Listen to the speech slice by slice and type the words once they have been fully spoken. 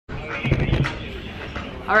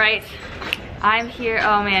All right, I'm here.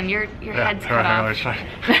 Oh man, your head's cut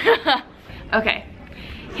off. Okay.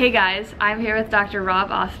 Hey guys, I'm here with Dr. Rob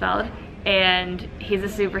Ostfeld, and he's a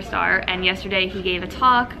superstar. And yesterday he gave a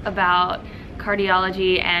talk about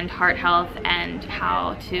cardiology and heart health and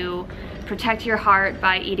how to protect your heart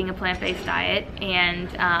by eating a plant-based diet. And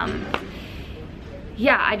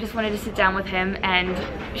yeah, I just wanted to sit down with him and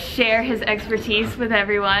share his expertise with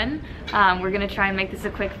everyone. We're gonna try and make this a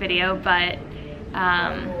quick video, but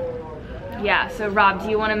yeah, so Rob, do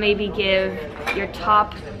you wanna maybe give your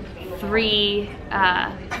top 3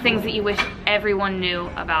 things that you wish everyone knew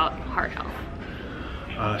about heart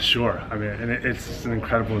health? Sure. I mean, and it's just an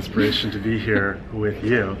incredible inspiration to be here with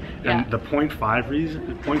you. And the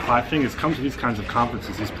 0.5 thing is come to these kinds of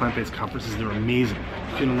conferences, these plant-based conferences. They're amazing.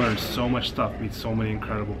 You can learn so much stuff, meet so many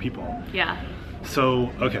incredible people. Yeah.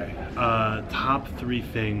 So, okay, top 3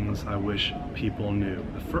 things I wish people knew.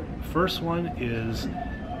 The first one is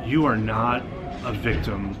you are not a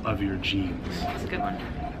victim of your genes. That's a good one.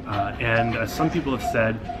 And as some people have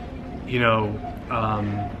said,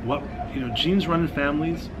 genes run in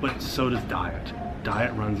families, but so does diet.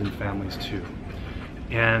 Diet runs in families too.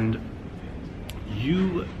 And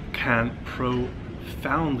you can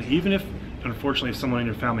profoundly, even if, unfortunately, if someone in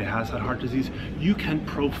your family has had heart disease, you can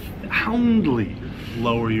profoundly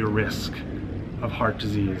lower your risk of heart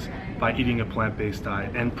disease by eating a plant-based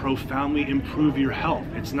diet and profoundly improve your health.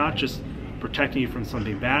 It's not just protecting you from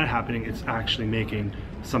something bad happening, it's actually making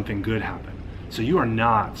something good happen. So you are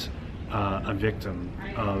not a victim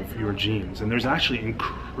of your genes. And there's actually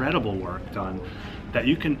incredible work done that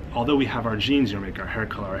you can, although we have our genes, make our hair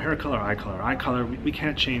color, eye color, we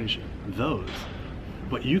can't change those.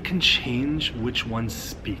 But you can change which ones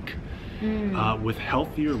speak. With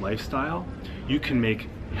healthier lifestyle, you can make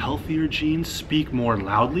healthier genes speak more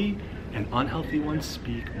loudly and unhealthy ones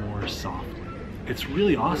speak more softly. It's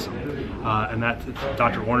really awesome. And that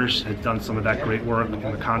Dr. Ornish has done some of that great work in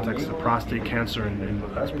the context of prostate cancer, and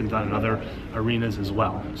it's been done in other arenas as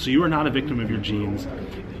well. So you are not a victim of your genes.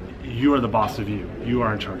 You are the boss of you. You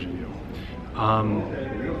are in charge of you.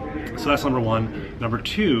 So that's number 1. Number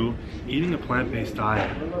 2, eating a plant-based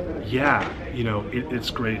diet. Yeah, it's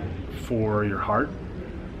great for your heart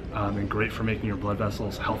and great for making your blood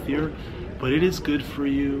vessels healthier, but it is good for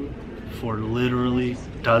you for literally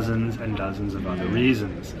dozens and dozens of other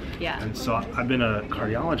reasons. Yeah. And so I've been a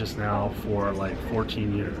cardiologist now for like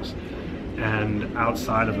 14 years. And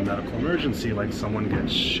outside of a medical emergency, like someone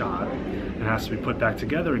gets shot and has to be put back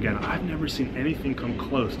together again, I've never seen anything come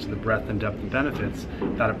close to the breadth and depth of benefits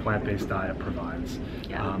that a plant-based diet provides.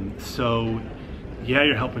 Yeah. So yeah,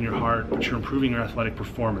 you're helping your heart, but you're improving your athletic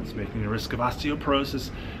performance, making the risk of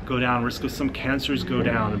osteoporosis go down, risk of some cancers go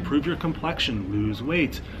down, improve your complexion, lose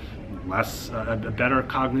weight, a better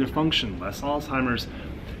cognitive function, less Alzheimer's,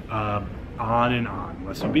 on and on.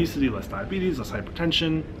 Less obesity, less diabetes, less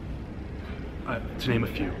hypertension, to name a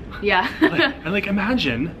few. Yeah. and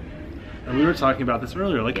imagine, and we were talking about this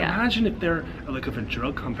earlier, imagine if if a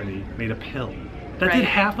drug company made a pill that did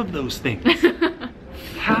half of those things.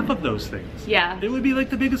 Half of those things. Yeah. It would be like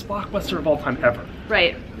the biggest blockbuster of all time ever.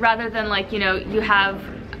 Right. Rather than you have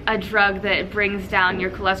a drug that brings down your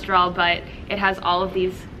cholesterol, but it has all of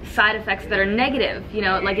these side effects that are negative.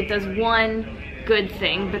 It does one good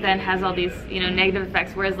thing, but then has all these, negative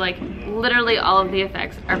effects, whereas literally all of the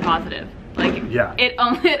effects are positive. Yeah. It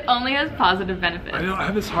only has positive benefits. I know, I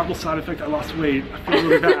have this horrible side effect, I lost weight, I feel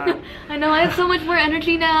really bad. I know, I have so much more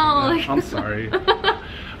energy now. I'm sorry.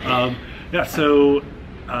 Yeah, so,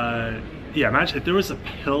 yeah, imagine if there was a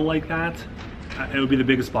pill like that, it would be the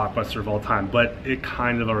biggest blockbuster of all time, but it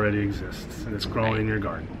kind of already exists, and it's growing in your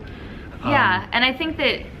garden. Yeah, and I think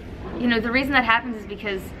that, the reason that happens is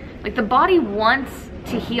because, the body wants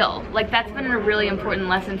to heal. That's been a really important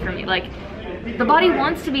lesson for me. The body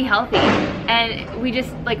wants to be healthy, and we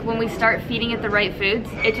just, when we start feeding it the right foods,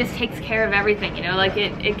 it just takes care of everything,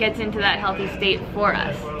 it gets into that healthy state for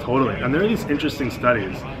us. Totally, and there are these interesting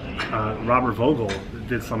studies. Robert Vogel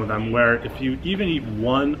did some of them, where if you even eat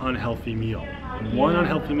one unhealthy meal, it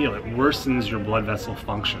worsens your blood vessel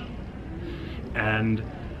function. And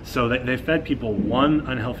so they fed people one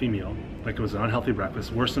unhealthy meal, it was an unhealthy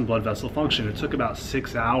breakfast, worsened blood vessel function. It took about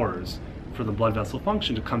 6 hours for the blood vessel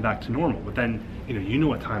function to come back to normal. But then, you know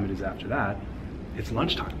what time it is after that. It's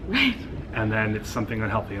lunchtime. Right. And then it's something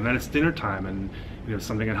unhealthy. And then it's dinner time, and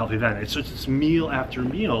something unhealthy then. It's just this meal after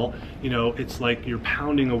meal, it's like you're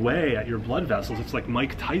pounding away at your blood vessels. It's like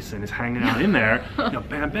Mike Tyson is hanging out in there,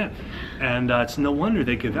 bam, bam. And it's no wonder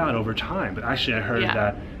they give out over time. But actually I heard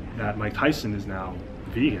that Mike Tyson is now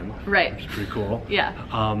vegan. Right. Which is pretty cool. Yeah.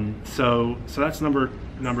 So that's number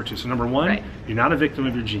number two. So number one, right. You're not a victim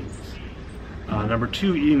of your genes. Number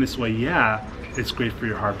two, eating this way, yeah, it's great for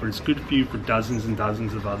your heart, but it's good for you for dozens and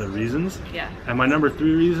dozens of other reasons. Yeah. And my number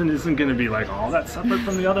three reason isn't going to be like all that separate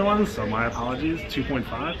from the other ones, so my apologies,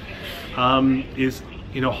 2.5, is,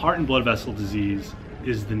 you know, heart and blood vessel disease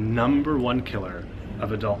is the #1 killer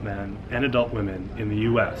of adult men and adult women in the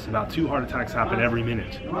US. About 2 heart attacks happen every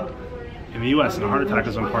minute in the US, and a heart attack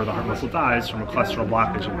is when part of the heart muscle dies from a cholesterol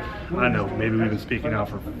blockage. And I don't know, maybe we've been speaking now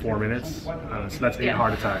for 4 minutes, so that's 8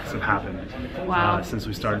 heart attacks have happened since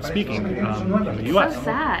we started speaking in the US. So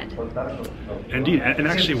sad. Indeed, and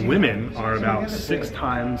actually women are about 6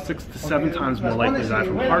 to 7 times more likely to die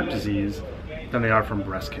from heart disease than they are from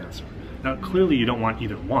breast cancer. Now, clearly you don't want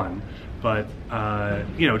either one, but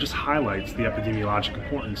you know, just highlights the epidemiologic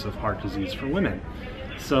importance of heart disease for women.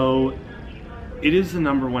 So it is the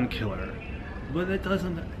 #1 killer, but it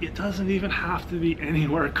doesn't even have to be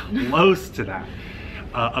anywhere close to that.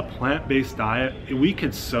 A plant-based diet, we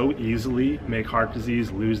could so easily make heart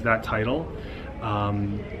disease lose that title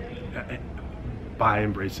by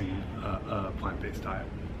embracing a plant-based diet.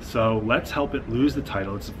 So let's help it lose the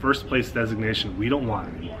title. It's the first place designation we don't want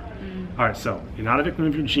anymore. All right, so you're not a victim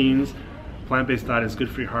of your genes. Plant-based diet is good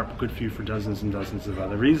for your heart, but good for you for dozens and dozens of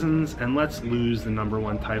other reasons. And let's lose the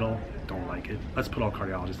 #1 title. Don't like it. Let's put all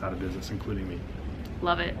cardiologists out of business, including me.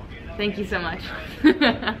 Love it. Thank you so much.